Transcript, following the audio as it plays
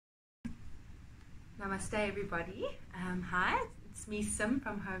Namaste everybody. Hi, it's me Sim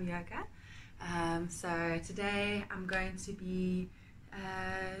from Home Yoga. So today I'm going to be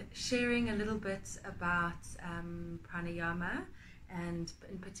sharing a little bit about pranayama, and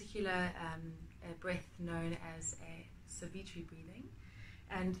in particular a breath known as a Savritri breathing.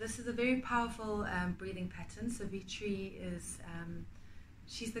 And this is a very powerful breathing pattern. Savritri is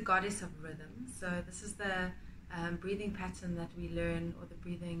she's the goddess of rhythm. So this is the breathing pattern that we learn, or the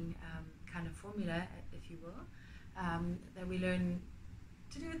breathing kind of formula, if you will, that we learn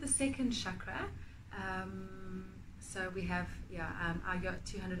to do with the second chakra. So we have our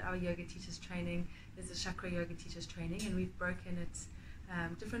 200-hour yoga teachers training. There's a chakra yoga teachers training, and we've broken it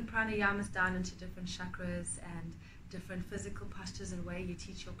different pranayamas down into different chakras and different physical postures and way you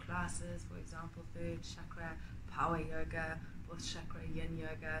teach your classes. For example, third chakra power yoga, fourth chakra yin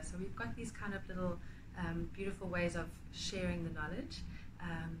yoga. So we've got these kind of little beautiful ways of sharing the knowledge,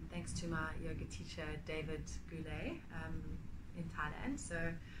 thanks to my yoga teacher David Goulet in Thailand.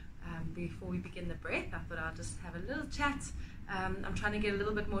 So before we begin the breath, I thought I'll just have a little chat. I'm trying to get a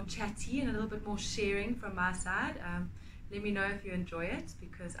little bit more chatty and a little bit more sharing from my side. Let me know if you enjoy it,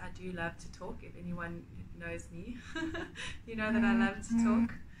 because I do love to talk. If anyone knows me, you know that I love to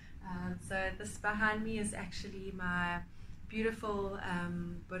talk. So this behind me is actually my beautiful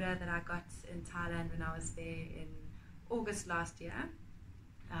Buddha that I got in Thailand when I was there in August last year.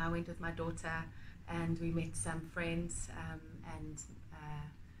 I went with my daughter and we met some friends, and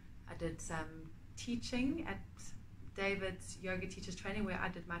I did some teaching at David's yoga teachers training, where I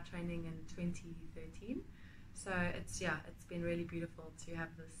did my training in 2013. So it's been really beautiful to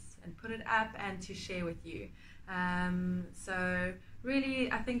have this and put it up and to share with you. So really,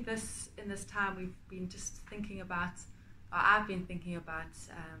 I think in this time we've been just thinking about, or I've been thinking about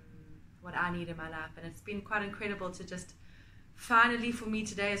what I need in my life, and it's been quite incredible to just finally, for me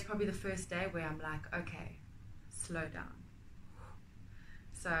today is probably the first day where I'm like, okay, slow down.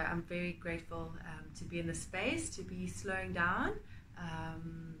 So I'm very grateful to be in the space, to be slowing down,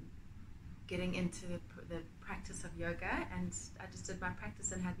 getting into the practice of yoga. And I just did my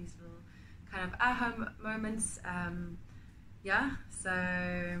practice and had these little kind of aha moments. So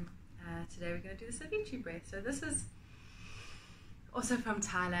today we're going to do the Savritri breath. So this is also from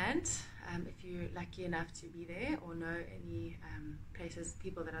Thailand, if you're lucky enough to be there or know any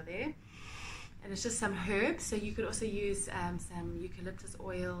people that are there. And it's just some herbs. So you could also use some eucalyptus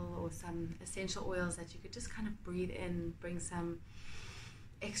oil or some essential oils that you could just kind of breathe in, bring some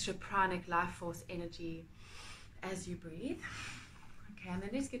extra pranic life force energy as you breathe. Okay, and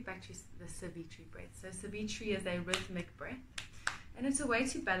then let's get back to the Savritri breath. So Savritri is a rhythmic breath, and it's a way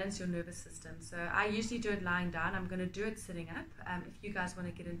to balance your nervous system. So I usually do it lying down. I'm going to do it sitting up. If you guys want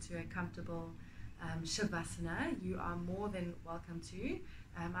to get into a comfortable shavasana, you are more than welcome to.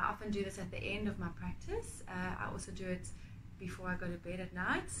 I often do this at the end of my practice. I also do it before I go to bed at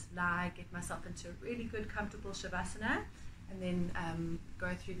night. Get myself into a really good comfortable shavasana, and then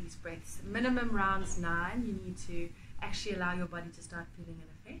go through these breaths. Minimum rounds 9. You need to actually allow your body to start feeling an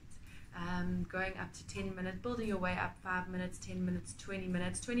effect. Going up to 10 minutes, building your way up, 5 minutes, 10 minutes, 20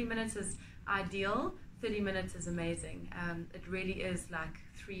 minutes. 20 minutes is ideal, 30 minutes is amazing. It really is like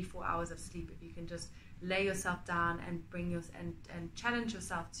 3-4 hours of sleep if you can just lay yourself down and and challenge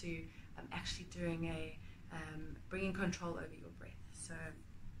yourself to actually bringing control over your breath. So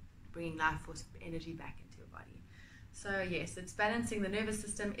bringing life force energy back into your body. So yes, it's balancing the nervous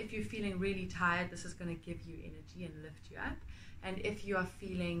system. If you're feeling really tired, this is going to give you energy and lift you up. And if you are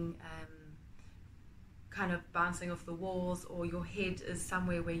feeling kind of bouncing off the walls, or your head is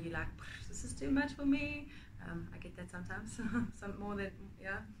somewhere where you're like, this is too much for me, I get that sometimes, some more than,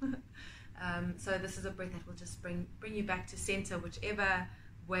 so this is a breath that will just bring you back to center. Whichever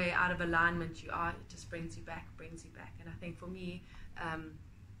way out of alignment you are, it just brings you back. And I think for me,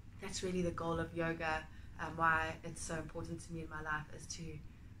 that's really the goal of yoga. Why it's so important to me in my life is to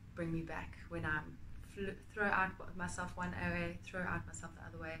bring me back when I'm throw out myself one way, throw out myself the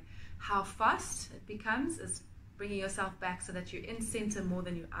other way. How fast it becomes is bringing yourself back so that you're in center more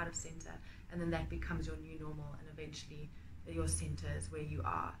than you're out of center, and then that becomes your new normal, and eventually your center is where you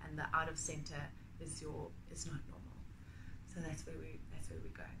are, and the out of center is not normal. So that's where we're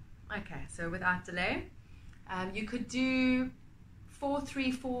going. Okay, so without delay, you could do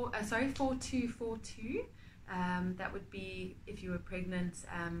 4-2-4-2. That would be if you were pregnant,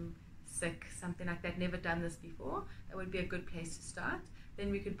 sick, something like that, never done this before. That would be a good place to start. Then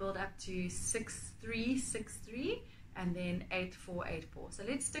we could build up to 6-3-6-3, and then 8-4-8-4. So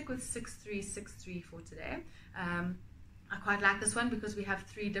let's stick with 6-3-6-3 for today. I quite like this one because we have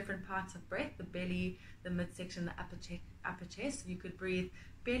 3 different parts of breath: the belly, the midsection, the upper chest. You could breathe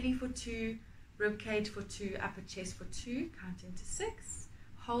belly for 2, rib cage for 2, upper chest for 2, counting to 6.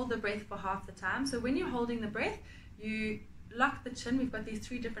 Hold the breath for half the time. So when you're holding the breath, you lock the chin. We've got these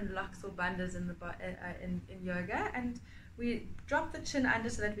 3 different locks or bandhas in yoga, and we drop the chin under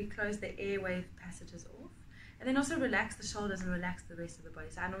so that we close the airway passages off, and then also relax the shoulders and relax the rest of the body.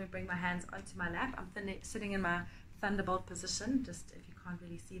 So I normally bring my hands onto my lap. I'm sitting in my thunderbolt position, just if you can't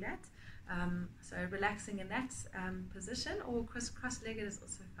really see that. So relaxing in that position, or cross-legged is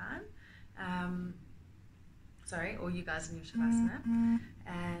also fine. Or you guys in your shavasana.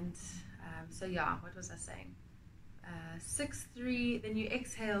 And so yeah, what was I saying? 6, 3, then you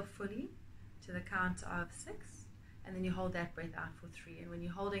exhale fully to the count of 6, and then you hold that breath out for 3. And when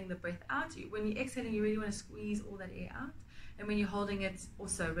you're holding the breath out, when you're exhaling, you really want to squeeze all that air out. And when you're holding it,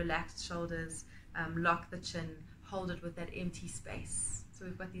 also relax shoulders, lock the chin, hold it with that empty space. So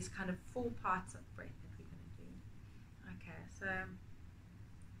we've got these kind of 4 parts of breath that we're going to do. Okay, so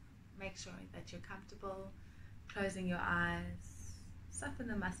make sure that you're comfortable, closing your eyes, soften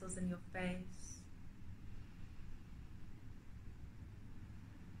the muscles in your face,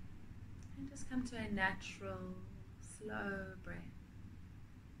 and just come to a natural, slow breath.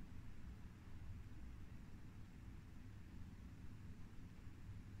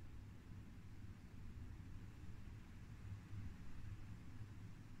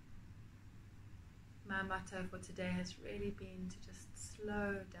 My motto for today has really been to just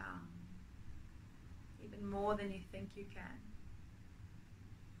slow down, even more than you think you can.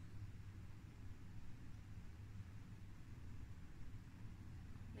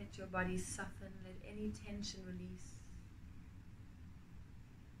 Let your body soften, let any tension release.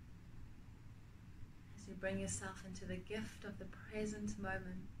 As you bring yourself into the gift of the present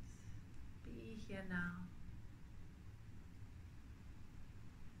moment, be here now.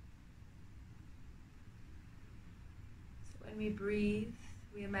 So when we breathe,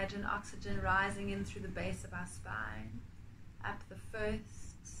 we imagine oxygen rising in through the base of our spine, up the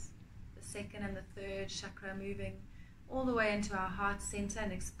first, the second and the third chakra, moving all the way into our heart center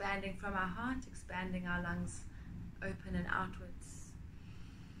and expanding from our heart, expanding our lungs open and outwards.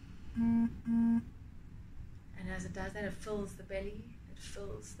 And as it does that, it fills the belly, it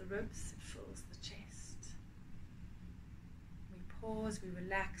fills the ribs, it fills the chest. We pause, we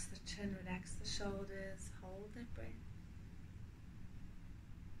relax the chin, relax the shoulders, hold that breath.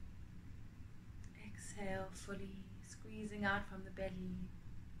 Exhale fully, squeezing out from the belly,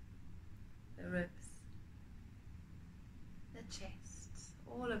 the ribs, the chest,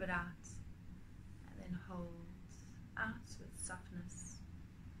 all of it out, and then hold out with softness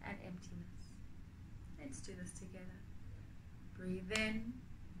and emptiness. Let's do this together. Breathe in,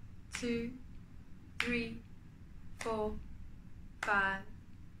 2, 3, 4, 5,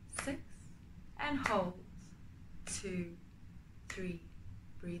 6, and hold, 2, 3.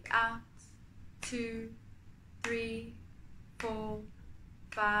 Breathe out, 2, 3, 4,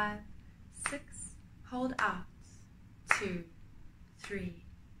 5, 6. Hold out, 2, 3.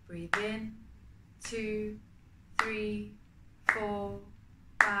 Breathe in, 2, 3, 4,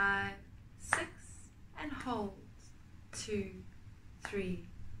 5, 6, and hold, 2, 3.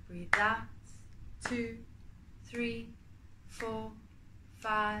 Breathe out, 2, 3, 4,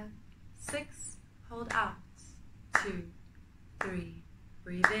 5, 6. Hold out, 2, 3.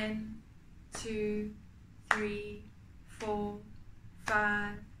 Breathe in, 2, 3, 4,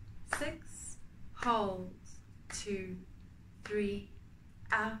 5, 6. Hold, 2, 3.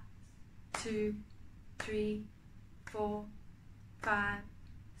 Out, 2, 3, 4, 5,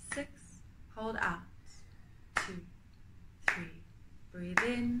 6. Hold out, 2, 3. Breathe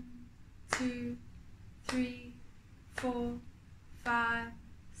in, 2, 3, 4, 5,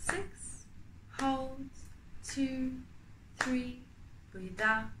 6. Hold, 2, 3. Breathe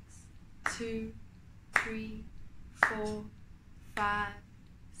out, 2, 3, 4, 5,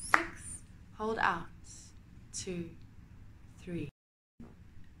 6. Hold out, 2, 3.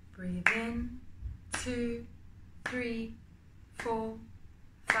 Breathe in, 2, 3, 4,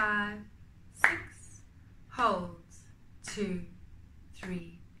 5, 6. Hold, 2,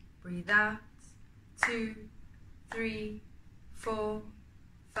 3. Breathe out, 2, 3, 4,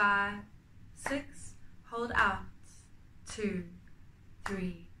 5, 6. Hold out, 2,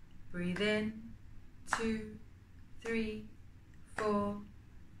 3. Breathe in, 2, 3, 4,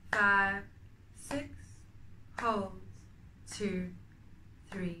 5, 6. Hold, 2,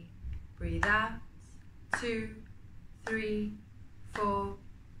 3. Breathe out, 2, 3, 4,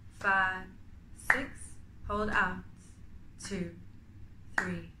 5, 6. Hold out, 2,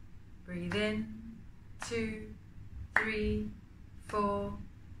 3. Breathe in, 2, 3, 4,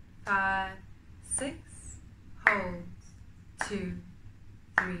 5, 6. Hold, 2,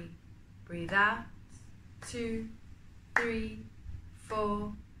 3. breathe out. 2, 3,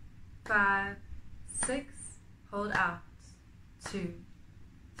 4, 5, 6, hold out. 2,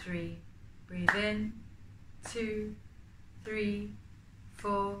 3, breathe in. 2, 3,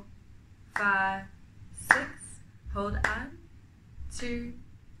 4, 5, 6, hold on. 2,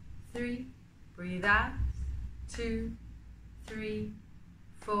 3, breathe out. 2, 3,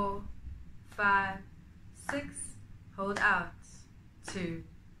 4, 5, 6, hold out. 2,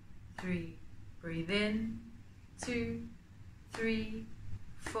 3, breathe in. 2, 3,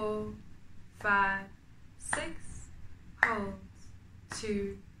 4, 5, 6, hold.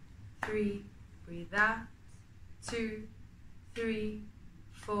 2, 3, breathe out. 2, 3,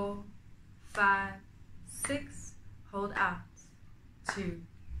 4, 5, 6, hold out. 2,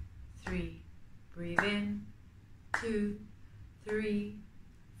 3, breathe in. 2, 3,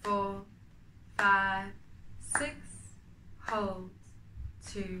 4, 5, 6, hold.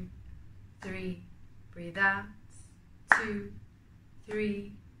 2, 3, breathe out. 2,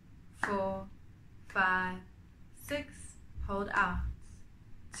 3, 4, 5, 6, hold out.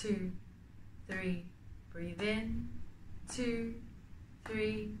 2, 3, breathe in. 2,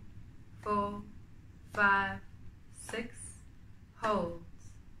 3, 4, 5, 6, hold.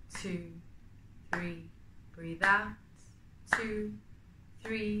 2, 3, breathe out. 2,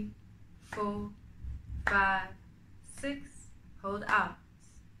 3, 4, 5, 6, hold out.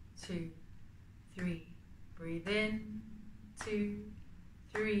 2, 3, breathe in. 2,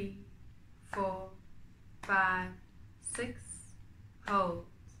 3, 4, 5, 6, hold.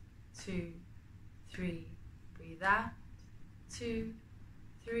 2, 3, breathe out. 2,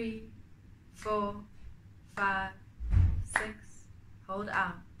 3, 4, 5, 6, hold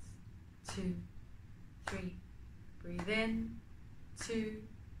out. 2, 3, breathe in. 2,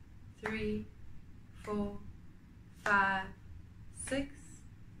 3, 4, 5, 6,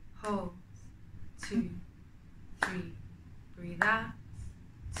 hold. 2, 3, breathe out.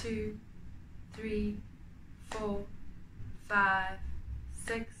 2, 3, 4, 5,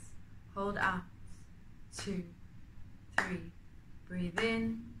 6, hold out. 2, 3, breathe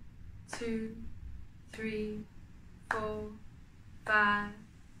in. 2, 3, 4, 5,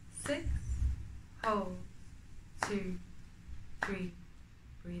 6, hold. 2, 3,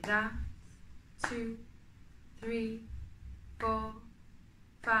 breathe out. 2, 3, 4,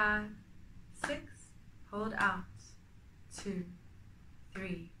 5, 6, hold out. 2,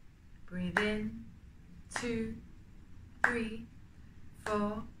 3, breathe in. 2, 3,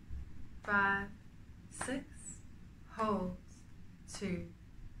 4, 5, 6, hold. 2,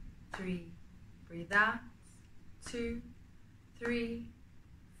 3, breathe out. 2, 3,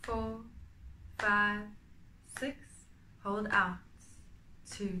 4, 5, 6, hold out.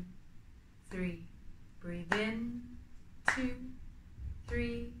 2, 3, breathe in. 2,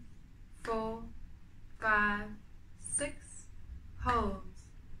 3, 4, 5, 6, hold.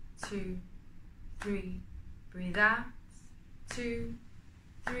 2, 3, breathe out. 2,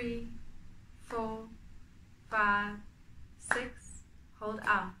 3, 4, 5, 6, hold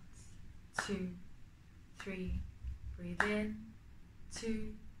out. 2, 3, breathe in.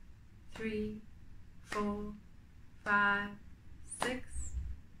 2, 3, 4, 5, 6,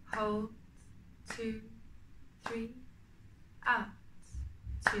 hold. 2, 3, out.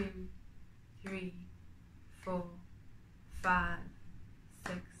 2, 3, 4, 5,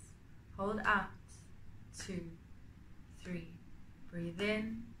 6, hold out. 2, 3, breathe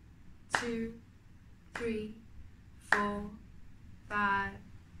in. 2, 3, 4, 5,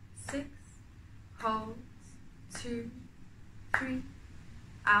 6, hold. 2, 3,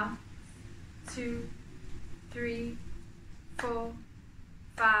 out. 2, 3, 4,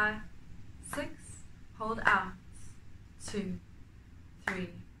 5, 6, hold out. 2, 3,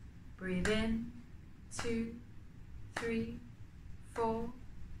 breathe in. 2, 3, 4,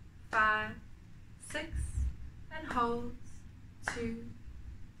 5, 6, and hold. 2,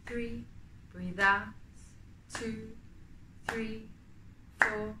 3, breathe out. 2, 3,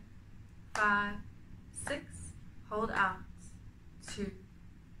 4, 5, 6, hold out. 2,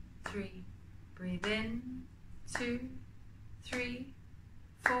 3, breathe in. 2, 3,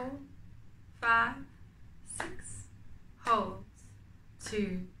 4, 5, 6, hold.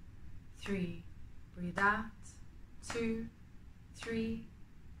 2, 3, breathe out. 2, 3,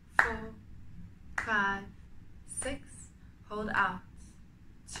 4, 5, 6, hold out.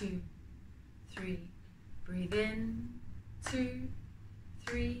 2, 3, breathe in. 2,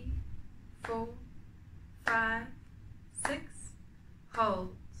 3, 4, 5, 6,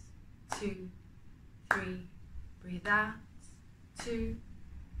 hold. 2, 3, breathe out. 2,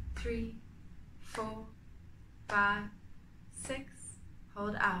 3, 4, 5, 6,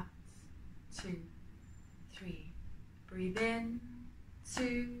 hold out. 2, 3. Breathe in,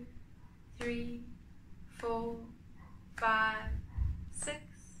 2, 3, 4, 5, 6.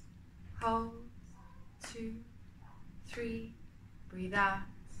 Hold, 2, 3. Breathe out,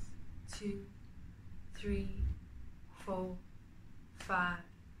 2, 3, 4, 5,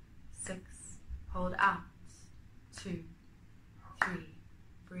 6. Hold out, 2, 3.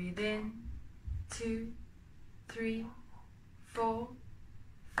 Breathe in, 2, 3, 4,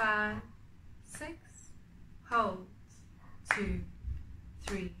 5, 6. Hold, 2,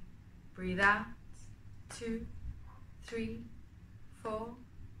 3. Breathe out, 2, 3, 4,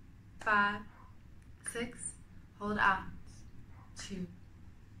 5, 6. Hold out, 2,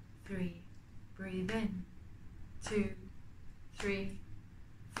 3. Breathe in, 2, 3,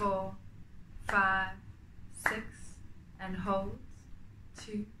 4, 5, 6. And hold,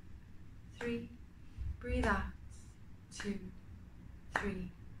 2, 3. Breathe out, 2,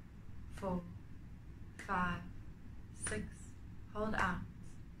 3, 4, 5, 6. Hold out,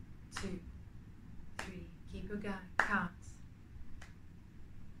 2, 3. Keep your count.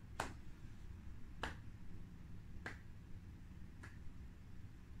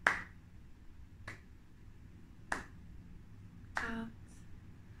 Out.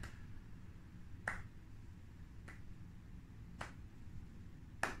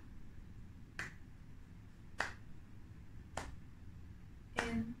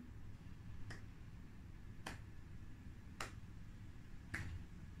 In.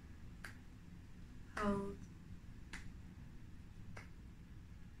 Hold.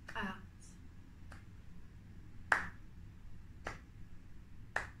 Out.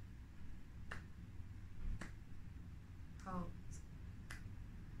 Hold.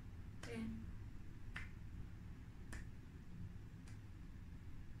 In.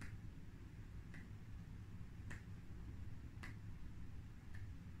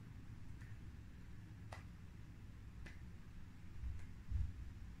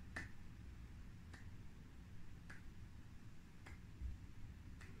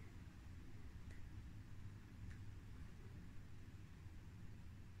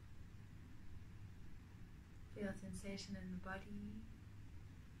 Feel sensation in the body,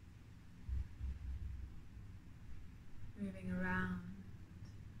 moving around,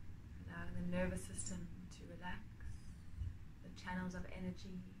 allowing the nervous system to relax, the channels of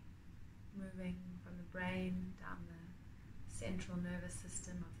energy moving from the brain down the central nervous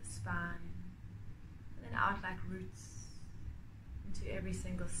system of the spine, and then out like roots into every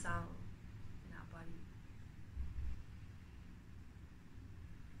single cell in our body.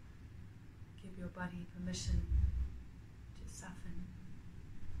 Give your body permission to soften,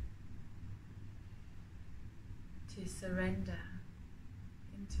 to surrender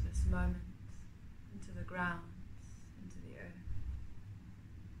into this moment, into the ground, into the earth,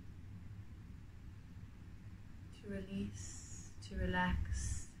 to release, to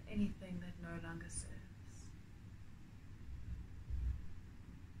relax anything that no longer serves.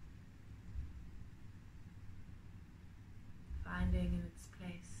 Finding in its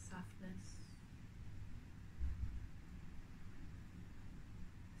place softness,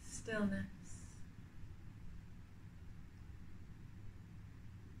 stillness,